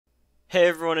Hey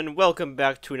everyone, and welcome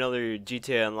back to another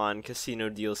GTA Online Casino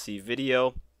DLC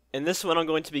video. In this one I'm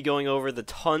going to be going over the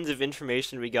tons of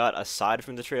information we got aside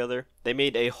from the trailer. They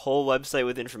made a whole website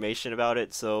with information about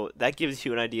it, so that gives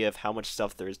you an idea of how much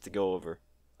stuff there is to go over.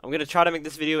 I'm going to try to make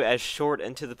this video as short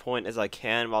and to the point as I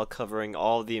can while covering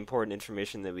all the important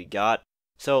information that we got.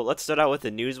 So let's start out with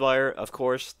the newswire. Of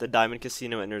course, the Diamond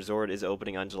Casino and Resort is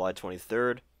opening on July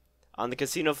 23rd. On the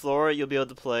casino floor, you'll be able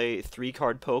to play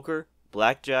 3-card poker,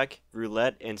 blackjack,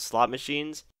 roulette, and slot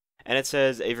machines, and it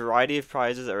says a variety of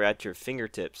prizes are at your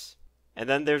fingertips. And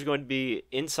then there's going to be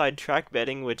inside track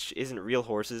betting, which isn't real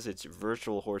horses, it's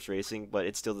virtual horse racing, but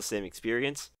it's still the same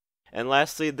experience. And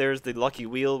lastly, there's the lucky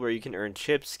wheel where you can earn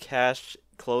chips, cash,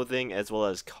 clothing, as well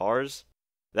as cars.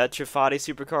 That Trifati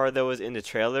supercar that was in the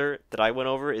trailer that I went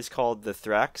over is called the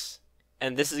Thrax,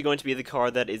 and this is going to be the car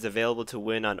that is available to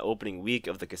win on opening week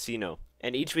of the casino.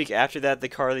 And each week after that, the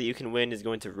car that you can win is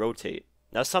going to rotate.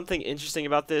 Now, something interesting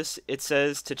about this, it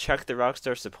says to check the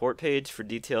Rockstar support page for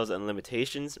details and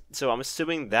limitations, so I'm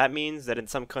assuming that means that in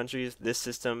some countries this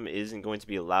system isn't going to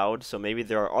be allowed, so maybe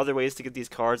there are other ways to get these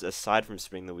cars aside from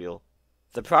spinning the wheel.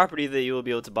 The property that you will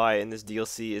be able to buy in this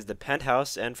DLC is the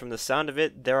Penthouse, and from the sound of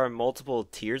it, there are multiple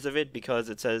tiers of it because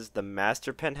it says the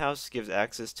Master Penthouse gives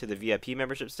access to the VIP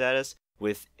membership status,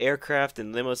 with aircraft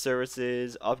and limo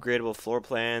services, upgradable floor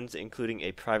plans including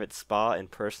a private spa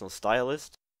and personal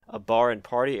stylist, a bar and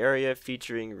party area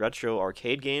featuring retro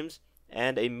arcade games,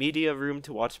 and a media room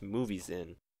to watch movies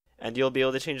in. And you'll be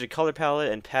able to change the color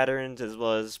palette and patterns as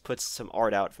well as put some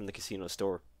art out from the casino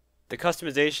store. The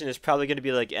customization is probably going to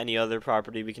be like any other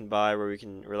property we can buy where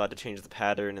we're allowed to change the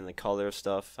pattern and the color of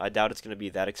stuff. I doubt it's going to be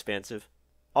that expansive.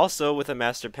 Also, with a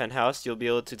Master Penthouse, you'll be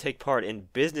able to take part in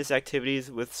business activities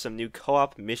with some new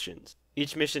co-op missions.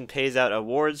 Each mission pays out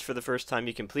awards for the first time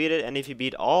you complete it, and if you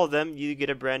beat all of them, you get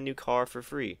a brand new car for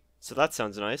free. So that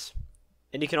sounds nice.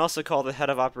 And you can also call the head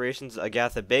of operations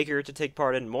Agatha Baker to take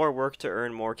part in more work to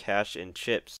earn more cash and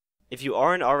chips. If you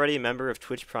aren't already a member of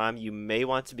Twitch Prime, you may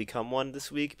want to become one this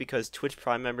week because Twitch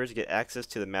Prime members get access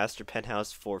to the Master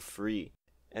Penthouse for free.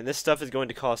 And this stuff is going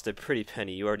to cost a pretty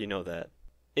penny, you already know that.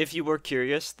 If you were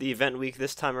curious, the event week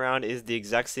this time around is the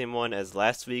exact same one as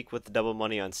last week with the double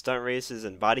money on stunt races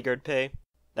and bodyguard pay.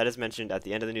 That is mentioned at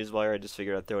the end of the newswire. I just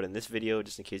figured I'd throw it in this video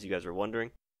just in case you guys were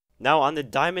wondering. Now, on the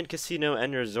Diamond Casino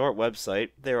and Resort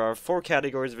website, there are 4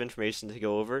 categories of information to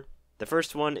go over. The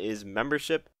first one is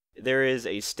membership. There is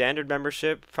a standard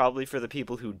membership, probably for the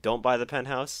people who don't buy the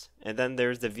penthouse. And then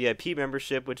there's the VIP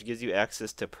membership, which gives you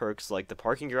access to perks like the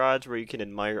parking garage where you can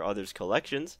admire others'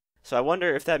 collections. So I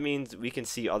wonder if that means we can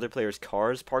see other players'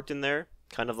 cars parked in there,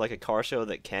 kind of like a car show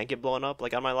that can't get blown up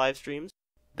like on my live streams.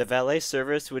 The valet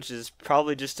service, which is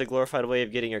probably just a glorified way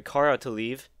of getting your car out to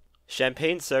leave.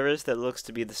 Champagne service that looks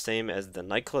to be the same as the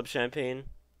nightclub champagne.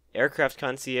 Aircraft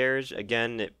concierge,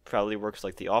 again it probably works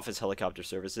like the office helicopter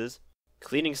services.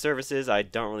 Cleaning services, I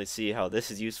don't really see how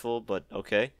this is useful, but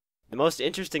okay. The most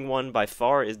interesting one by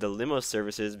far is the limo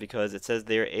services because it says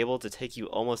they are able to take you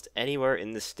almost anywhere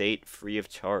in the state free of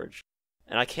charge.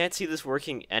 And I can't see this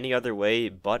working any other way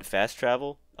but fast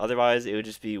travel. Otherwise, it would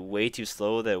just be way too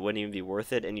slow that it wouldn't even be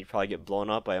worth it and you'd probably get blown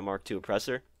up by a Mark II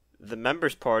oppressor. The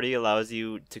members party allows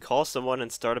you to call someone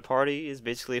and start a party is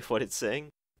basically what it's saying.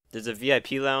 There's a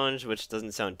VIP lounge, which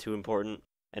doesn't sound too important.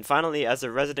 And finally, as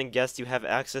a resident guest, you have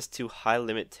access to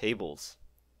high-limit tables.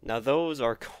 Now those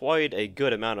are quite a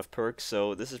good amount of perks,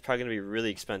 so this is probably going to be really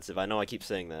expensive. I know I keep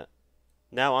saying that.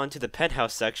 Now on to the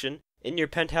penthouse section. In your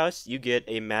penthouse, you get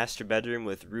a master bedroom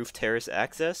with roof terrace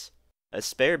access, a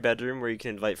spare bedroom where you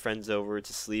can invite friends over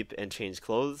to sleep and change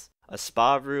clothes, a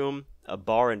spa room, a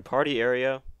bar and party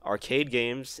area, arcade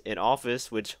games, an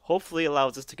office which hopefully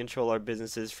allows us to control our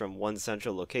businesses from one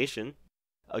central location,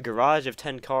 a garage of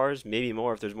 10 cars, maybe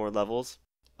more if there's more levels,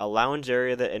 a lounge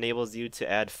area that enables you to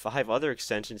add 5 other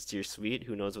extensions to your suite,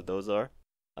 who knows what those are,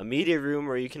 a media room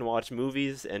where you can watch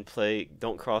movies and play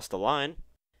Don't Cross the Line,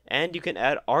 and you can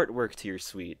add artwork to your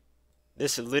suite.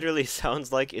 This literally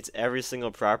sounds like it's every single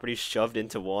property shoved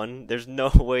into one. There's no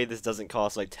way this doesn't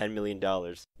cost like $10 million.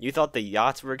 You thought the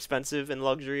yachts were expensive and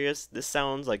luxurious? This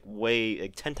sounds like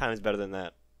 10 times better than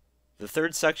that. The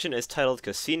third section is titled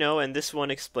Casino, and this one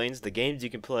explains the games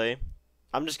you can play.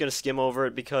 I'm just going to skim over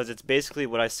it because it's basically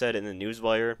what I said in the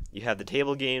newswire. You have the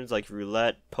table games like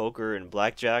roulette, poker, and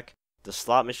blackjack, the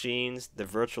slot machines, the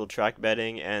virtual track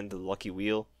betting, and the lucky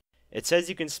wheel. It says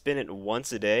you can spin it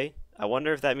once a day. I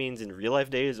wonder if that means in real life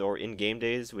days or in-game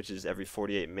days, which is every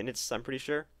 48 minutes, I'm pretty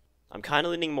sure. I'm kind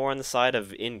of leaning more on the side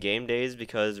of in-game days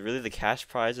because really the cash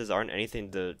prizes aren't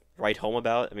anything to write home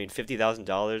about. I mean,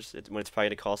 $50,000 when it's probably going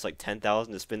to cost like $10,000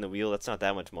 to spin the wheel, that's not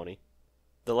that much money.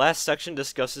 The The last section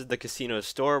discusses the casino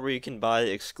store where you can buy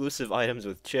exclusive items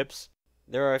with chips.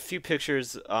 There are a few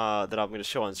pictures that I'm going to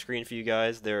show on screen for you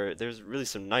guys. There's really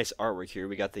some nice artwork here.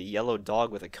 We got the yellow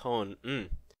dog with a cone. Then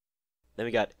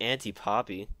we got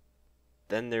Anti-Poppy.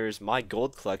 Then there's my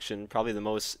gold collection, probably the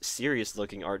most serious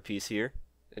looking art piece here.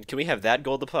 And can we have that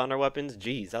gold to put on our weapons?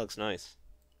 Jeez, that looks nice.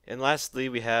 And lastly,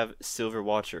 we have Silver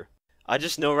Watcher. I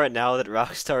just know right now that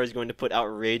Rockstar is going to put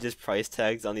outrageous price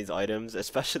tags on these items,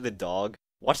 especially the dog.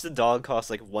 Watch the dog cost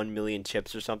like 1 million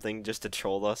chips or something just to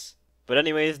troll us. But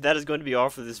anyways, that is going to be all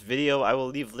for this video. I will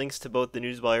leave links to both the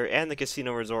Newswire and the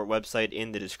Casino Resort website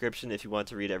in the description if you want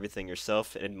to read everything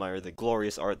yourself and admire the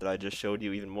glorious art that I just showed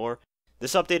you even more.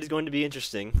 This update is going to be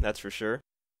interesting, that's for sure.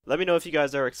 Let me know if you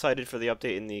guys are excited for the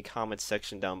update in the comments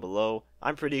section down below.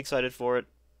 I'm pretty excited for it.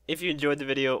 If you enjoyed the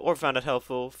video or found it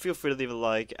helpful, feel free to leave a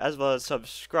like, as well as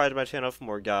subscribe to my channel for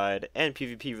more guide and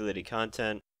PvP related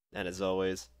content. And as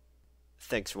always,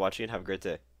 thanks for watching and have a great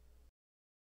day.